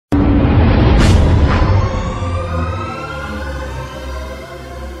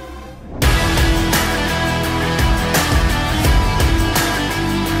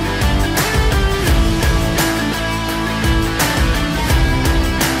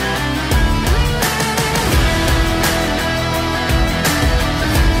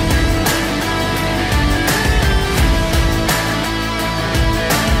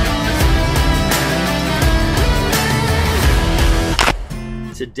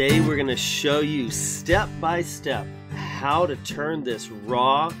Today we're going to show you step by step how to turn this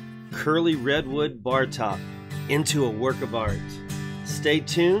raw Curly Redwood bar top into a work of art. Stay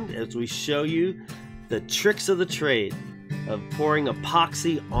tuned as we show you the tricks of the trade of pouring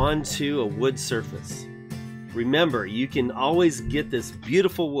epoxy onto a wood surface. Remember, you can always get this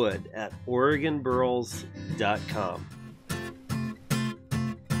beautiful wood at OregonBurls.com.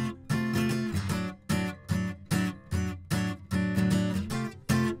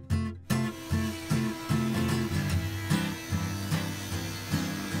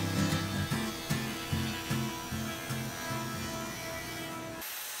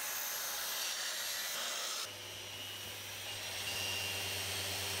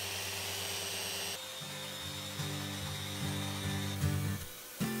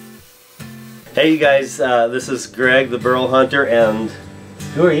 Hey you guys, this is Greg the Burl Hunter, and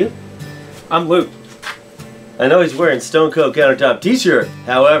who are you? I'm Luke. I know he's wearing Stone Cold Countertop t-shirt,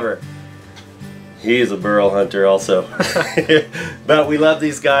 however, he's a Burl Hunter also. But we love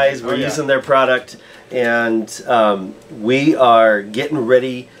these guys, we're using their product, and we are getting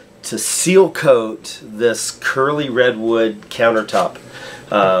ready to seal coat this Curly Redwood countertop.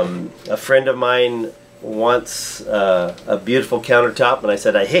 A friend of mine wants a beautiful countertop, and I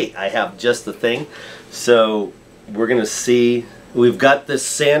said, hey, I have just the thing. So we're gonna see, we've got this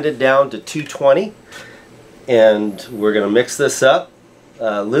sanded down to 220, and we're gonna mix this up.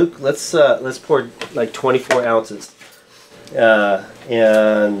 Luke, let's pour like 24 ounces,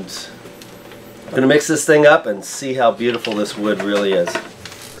 and I'm gonna mix this thing up and see how beautiful this wood really is.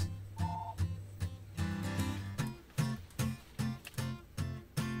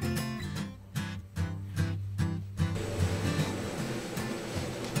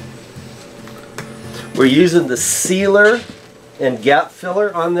 We're using the sealer and gap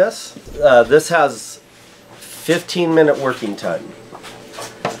filler on this. This has 15-minute working time.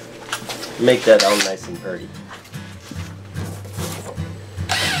 Make that all nice and pretty.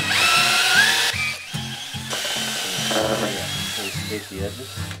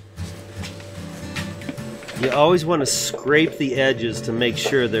 You always want to scrape the edges to make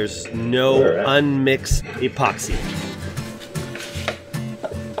sure there's no unmixed epoxy.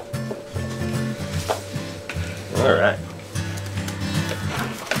 Alright.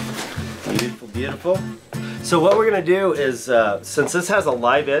 Beautiful, beautiful. So what we're going to do is, since this has a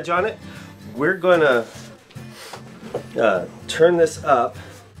live edge on it, we're going to turn this up.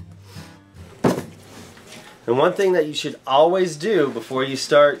 And one thing that you should always do before you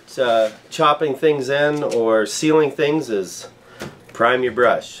start chopping things in or sealing things is prime your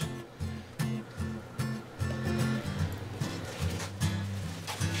brush.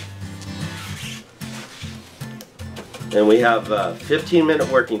 And we have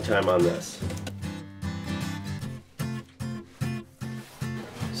 15-minute working time on this.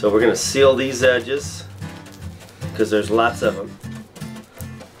 So we're going to seal these edges because there's lots of them.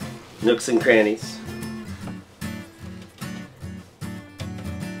 Nooks and crannies.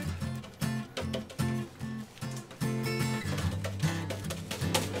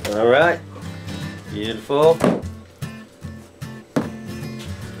 All right, beautiful.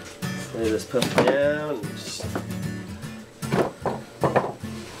 Lay this puppy down.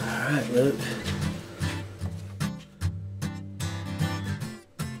 Alright, Luke.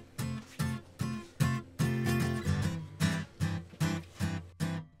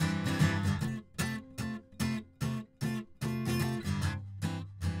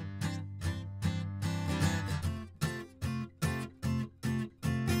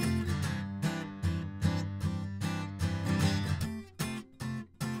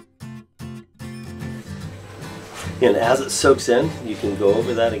 And as it soaks in, you can go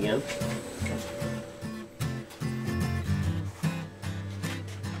over that again.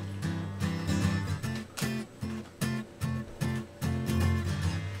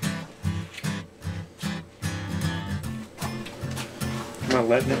 Am I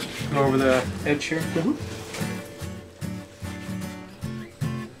letting it go over the edge here? Mm-hmm.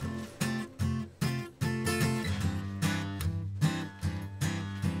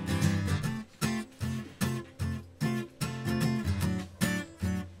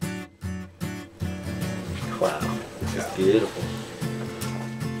 Wow, this is beautiful.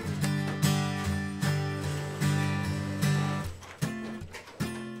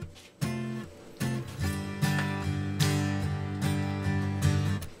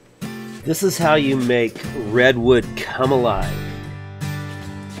 This is how you make redwood come alive.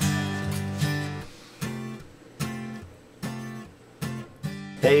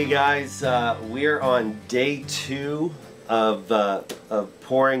 Hey guys, we're on day 2 of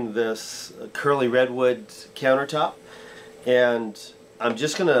pouring this Curly Redwood countertop, and I'm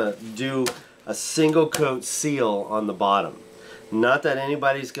just gonna do a single coat seal on the bottom. Not that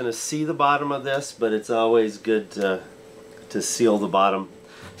anybody's gonna see the bottom of this, but it's always good to seal the bottom.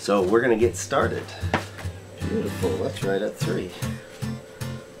 So we're gonna get started. Beautiful, that's right at 3.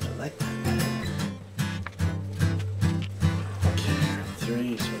 I like that. Okay,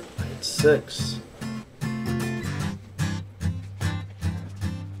 3, so it's 6.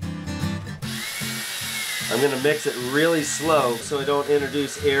 I'm going to mix it really slow so I don't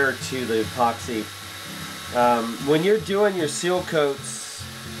introduce air to the epoxy. When you're doing your seal coats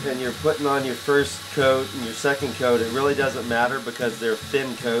and you're putting on your first coat and your second coat, it really doesn't matter because they're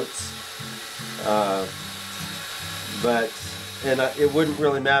thin coats. It wouldn't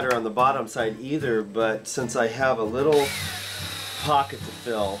really matter on the bottom side either, but since I have a little pocket to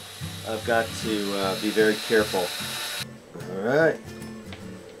fill, I've got to be very careful. Alright.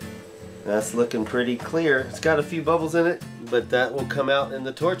 That's looking pretty clear. It's got a few bubbles in it, but that will come out in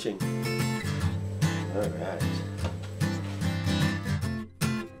the torching. Alright.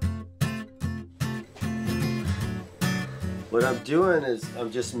 What I'm doing is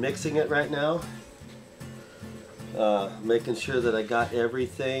I'm just mixing it right now. Making sure that I got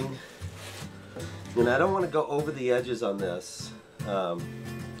everything. And I don't want to go over the edges on this. I'm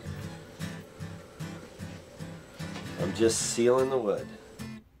just sealing the wood.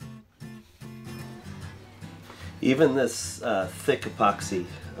 Even this thick epoxy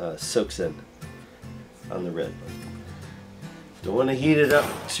soaks in on the redwood. Don't want to heat it up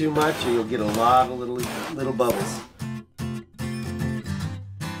too much or you'll get a lot of little bubbles.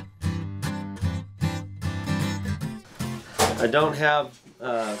 I don't have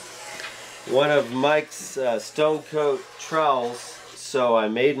one of Mike's stone coat trowels, so I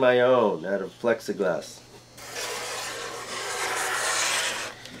made my own out of plexiglass.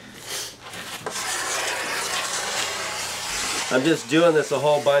 I'm just doing this a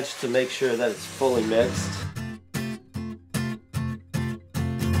whole bunch to make sure that it's fully mixed.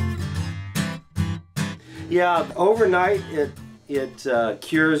 Yeah, overnight it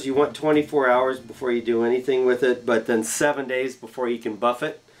cures. You want 24 hours before you do anything with it, but then 7 days before you can buff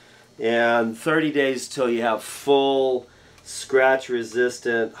it, and 30 days till you have full scratch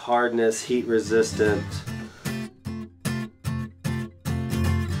resistant, hardness, heat resistant.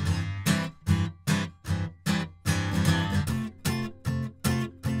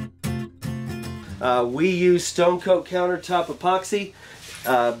 We use Stone Coat Countertop Epoxy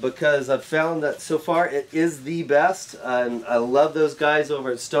because I've found that so far it is the best, and I love those guys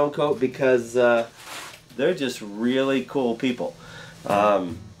over at Stone Coat because they're just really cool people.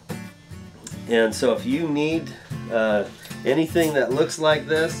 And so if you need anything that looks like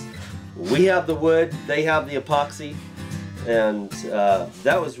this, we have the wood, they have the epoxy, and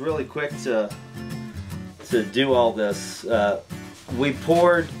that was really quick to do all this. We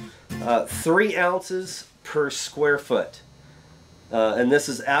poured 3 ounces per square foot, and this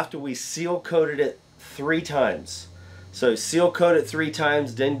is after we seal coated it 3 times. So seal coat it 3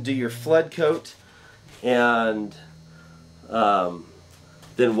 times, then do your flood coat, and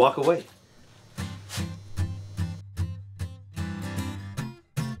then walk away.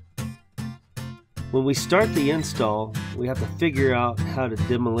 When we start the install, we have to figure out how to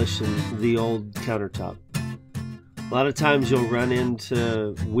demolition the old countertop. A lot of times you'll run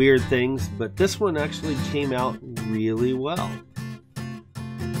into weird things, but this one actually came out really well.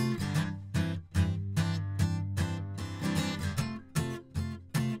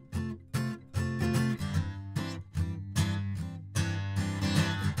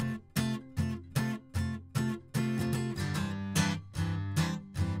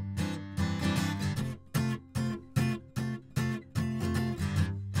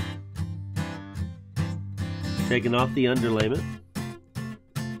 Taking off the underlayment.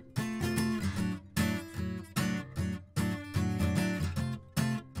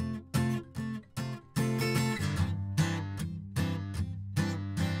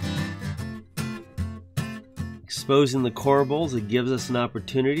 Exposing the corbels, it gives us an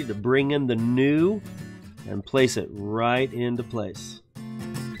opportunity to bring in the new and place it right into place.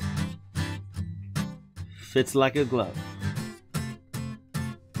 Fits like a glove.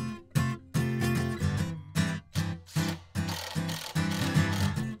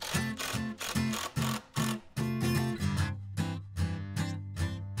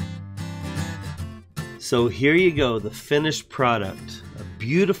 So here you go, the finished product. A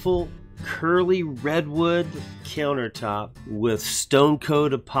beautiful curly redwood countertop with stone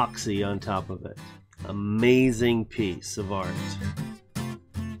coat epoxy on top of it. Amazing piece of art.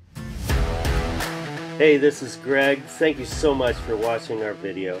 Hey, this is Greg. Thank you so much for watching our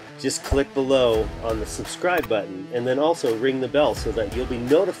video. Just click below on the subscribe button and then also ring the bell so that you'll be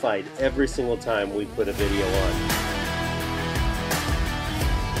notified every single time we put a video on.